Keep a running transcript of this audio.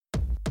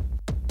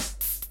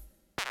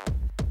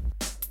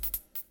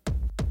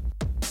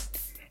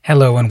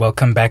Hello and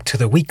welcome back to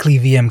the weekly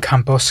VM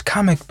Campos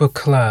Comic Book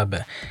Club.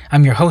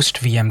 I'm your host,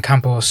 VM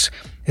Campos.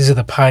 This is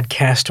the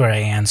podcast where I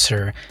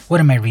answer, what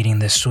am I reading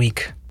this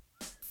week?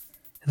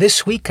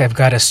 This week I've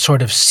got a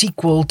sort of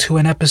sequel to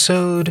an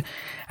episode.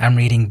 I'm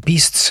reading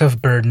Beasts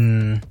of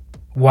Burden,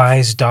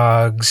 Wise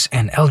Dogs,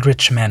 and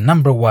Eldritch Men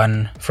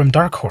 #1 from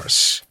Dark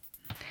Horse.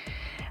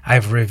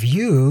 I've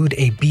reviewed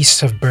a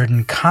Beasts of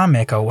Burden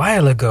comic a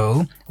while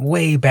ago,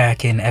 way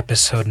back in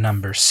episode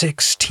number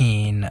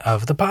 16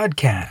 of the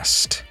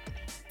podcast.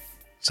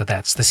 So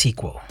that's the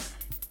sequel.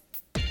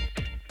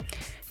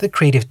 The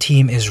creative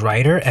team is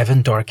writer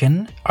Evan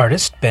Dorkin,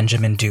 artist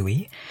Benjamin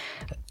Dewey,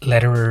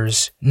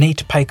 letterers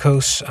Nate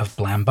Picos of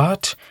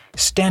Blambot,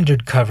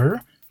 standard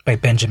cover by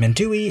Benjamin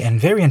Dewey,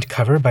 and variant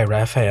cover by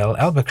Raphael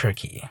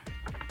Albuquerque.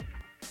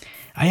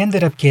 I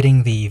ended up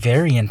getting the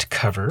variant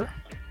cover,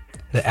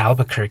 the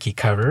Albuquerque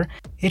cover.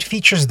 It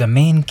features the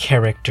main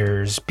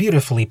characters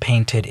beautifully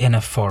painted in a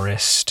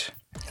forest,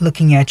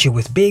 looking at you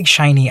with big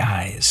shiny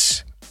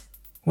eyes.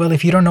 Well,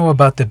 if you don't know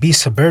about the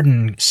Beasts of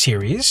Burden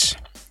series,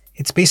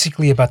 it's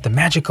basically about the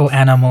magical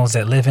animals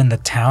that live in the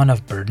town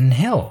of Burden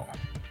Hill.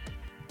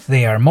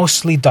 They are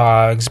mostly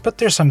dogs, but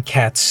there's some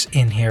cats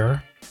in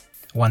here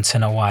once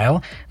in a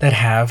while that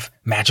have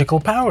magical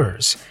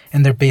powers,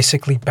 and they're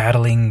basically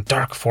battling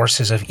dark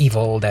forces of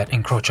evil that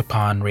encroach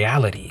upon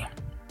reality.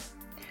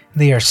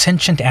 They are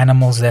sentient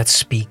animals that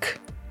speak,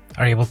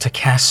 are able to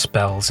cast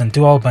spells, and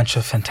do all a bunch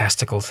of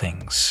fantastical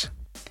things.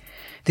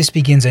 This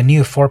begins a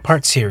new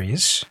 4-part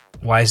series,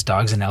 Wise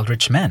Dogs and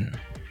Eldritch Men.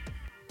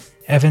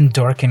 Evan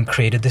Dorkin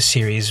created the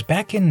series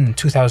back in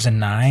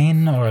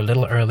 2009 or a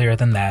little earlier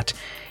than that,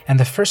 and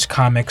the first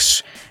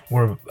comics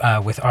were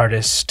with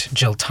artist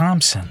Jill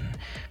Thompson,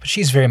 but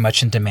she's very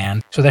much in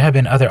demand, so there have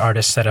been other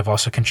artists that have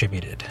also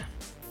contributed.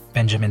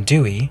 Benjamin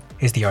Dewey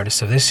is the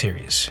artist of this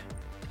series.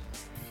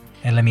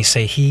 And let me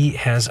say, he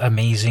has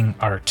amazing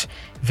art.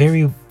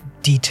 Very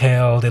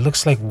detailed, it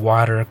looks like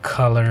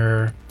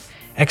watercolor,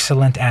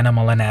 excellent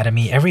animal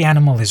anatomy. Every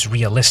animal is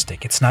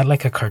realistic. It's not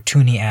like a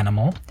cartoony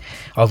animal,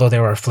 although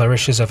there are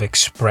flourishes of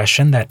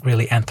expression that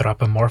really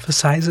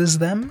anthropomorphizes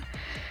them.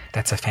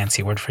 That's a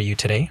fancy word for you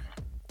today.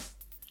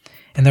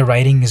 And the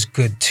writing is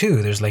good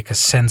too. There's like a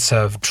sense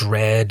of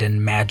dread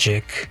and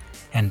magic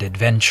and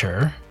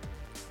adventure.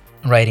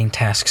 Writing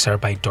tasks are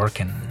by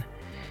Dorkin.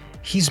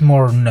 He's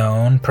more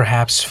known,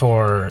 perhaps,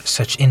 for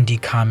such indie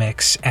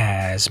comics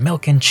as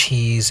Milk and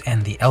Cheese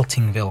and the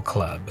Eltingville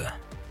Club.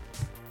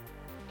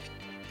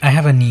 I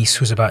have a niece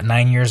who's about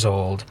 9 years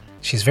old.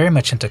 She's very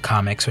much into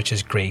comics, which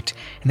is great,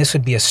 and this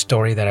would be a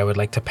story that I would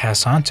like to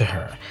pass on to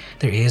her.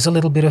 There is a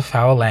little bit of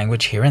foul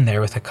language here and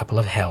there with a couple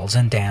of hells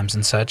and damns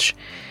and such,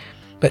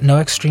 but no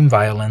extreme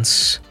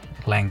violence,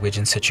 language,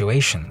 and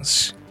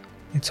situations.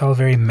 It's all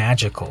very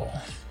magical.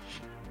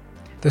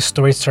 The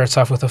story starts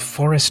off with a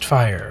forest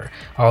fire.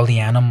 All the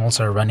animals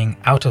are running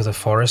out of the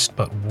forest,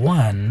 but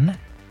one,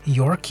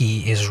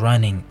 Yorkie, is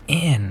running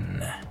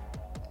in.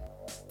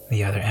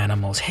 The other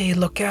animals, hey,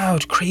 look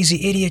out,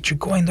 crazy idiot, you're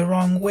going the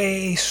wrong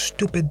way,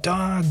 stupid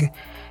dog.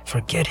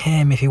 Forget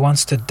him, if he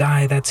wants to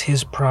die, that's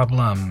his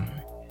problem.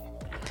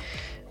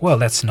 Well,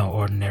 that's no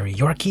ordinary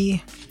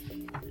Yorkie.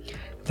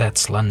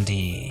 That's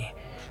Lundy,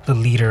 the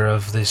leader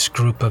of this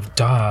group of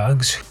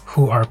dogs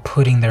who are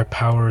putting their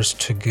powers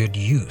to good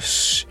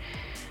use.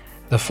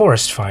 The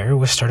forest fire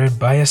was started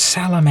by a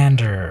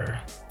salamander,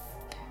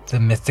 the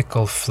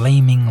mythical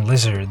flaming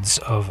lizards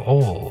of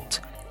old.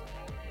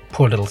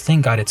 Poor little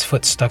thing got its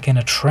foot stuck in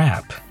a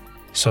trap,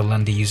 so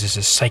Lundy uses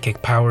his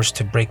psychic powers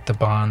to break the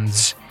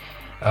bonds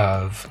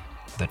of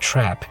the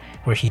trap,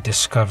 where he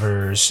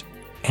discovers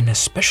an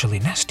especially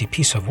nasty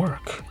piece of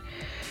work,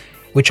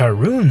 which are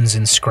runes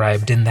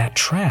inscribed in that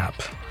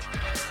trap.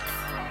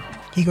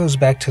 He goes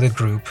back to the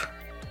group,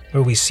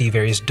 where we see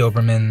various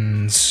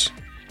Dobermans,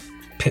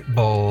 pit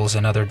bulls,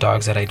 and other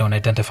dogs that I don't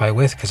identify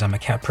with because I'm a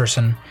cat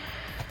person.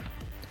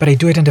 But I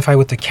do identify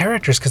with the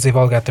characters because they've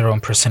all got their own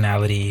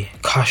personality.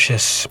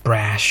 Cautious,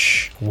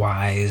 brash,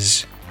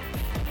 wise.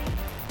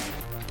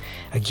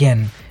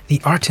 Again,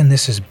 the art in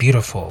this is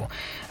beautiful.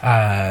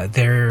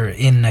 They're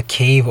in a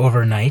cave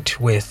overnight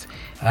with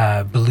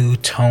blue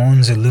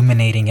tones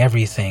illuminating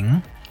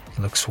everything. It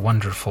looks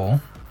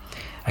wonderful.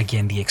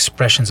 Again, the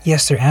expressions.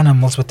 Yes, they're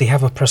animals, but they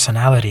have a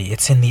personality.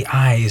 It's in the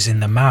eyes,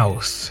 in the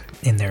mouth,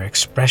 in their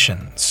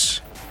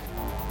expressions.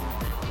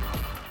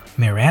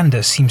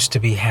 Miranda seems to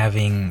be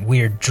having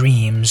weird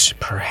dreams,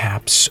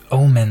 perhaps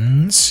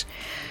omens,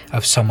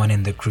 of someone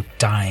in the group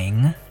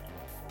dying.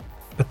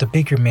 But the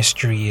bigger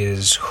mystery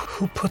is,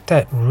 who put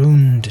that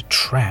runed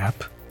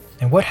trap,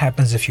 and what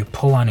happens if you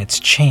pull on its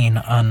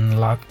chain,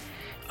 unblocking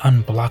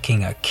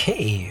a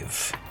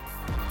cave?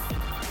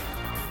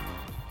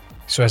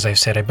 So as I've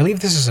said, I believe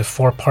this is a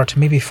 4-part,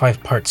 maybe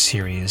 5-part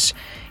series.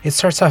 It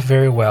starts off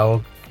very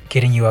well,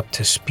 getting you up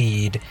to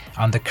speed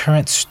on the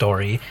current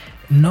story.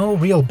 No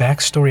real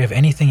backstory of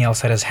anything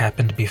else that has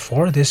happened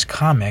before this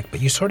comic,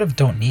 but you sort of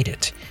don't need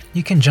it.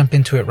 You can jump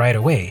into it right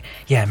away.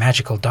 Yeah,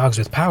 magical dogs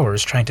with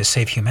powers trying to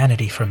save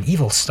humanity from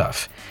evil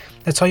stuff.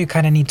 That's all you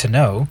kind of need to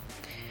know.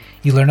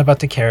 You learn about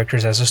the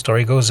characters as the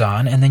story goes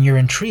on, and then you're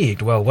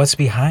intrigued. Well, what's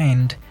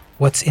behind?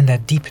 What's in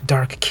that deep,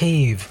 dark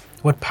cave?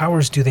 What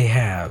powers do they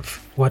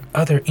have? What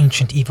other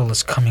ancient evil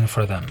is coming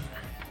for them?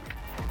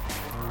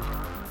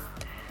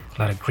 A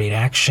lot of great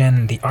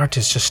action. The art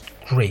is just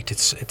great.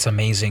 It's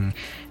amazing.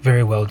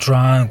 Very well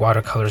drawn.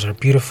 Watercolors are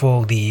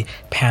beautiful. The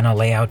panel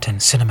layout and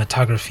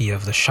cinematography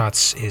of the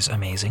shots is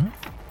amazing.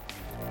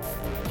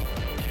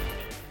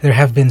 There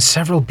have been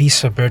several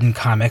Beasts of Burden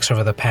comics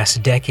over the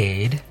past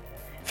decade,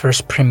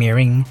 first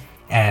premiering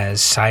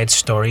as side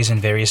stories in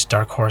various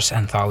Dark Horse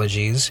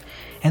anthologies,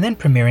 and then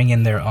premiering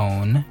in their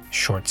own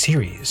short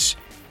series.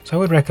 So I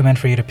would recommend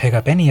for you to pick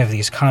up any of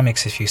these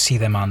comics if you see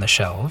them on the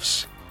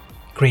shelves.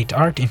 Great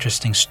art,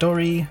 interesting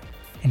story,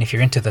 and if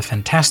you're into the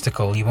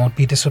fantastical, you won't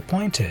be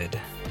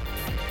disappointed.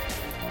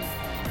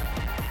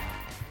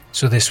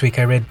 So this week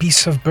I read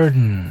Beasts of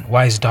Burden,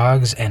 Wise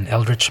Dogs, and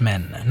Eldritch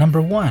Men,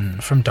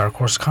 #1 from Dark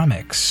Horse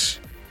Comics.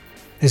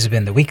 This has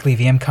been the weekly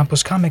VM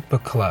Campus Comic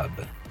Book Club.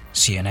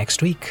 See you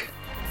next week.